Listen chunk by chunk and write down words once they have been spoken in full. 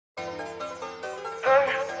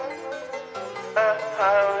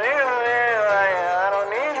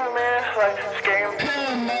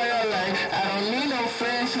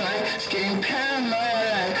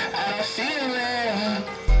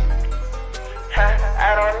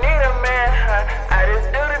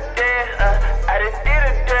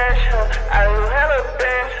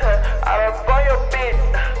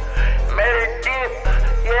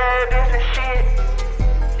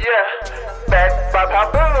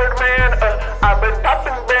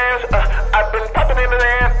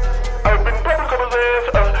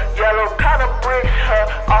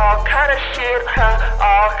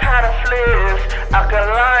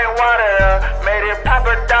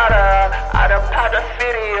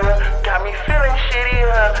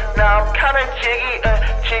it jiggy,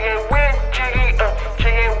 chicken with jiggy,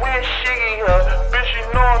 chicken with shiggy, bitch, you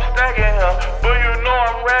know I'm stacking, but you know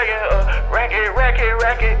I'm ragging,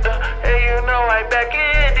 racket, hey, you know I back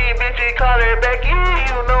it, these bitches call it Becky,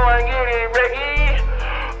 you know I get it Reggie,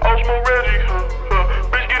 Osmo Reggie,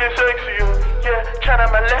 bitch getting sexy, yeah, tryna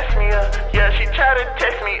molest me, yeah, she try to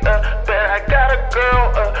text me, but I got a girl,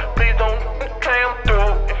 please don't claim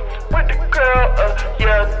through, with the girl,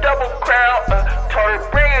 yeah, double crown, told her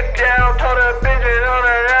bring it down, told her bitches on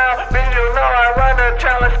her down, bitch, you know I run the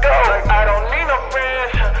town, let's go, like, I don't need no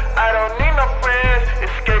friends,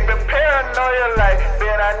 escaping paranoia, like,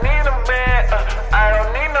 man, I need a man, I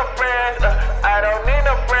don't need no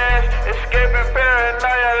friends, escaping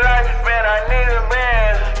paranoia, like, man, I need a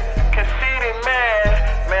man, conceited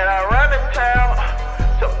man, I run the town,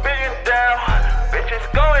 so bitches down, bitches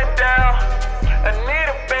going down, I need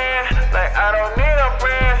a band, like, I don't need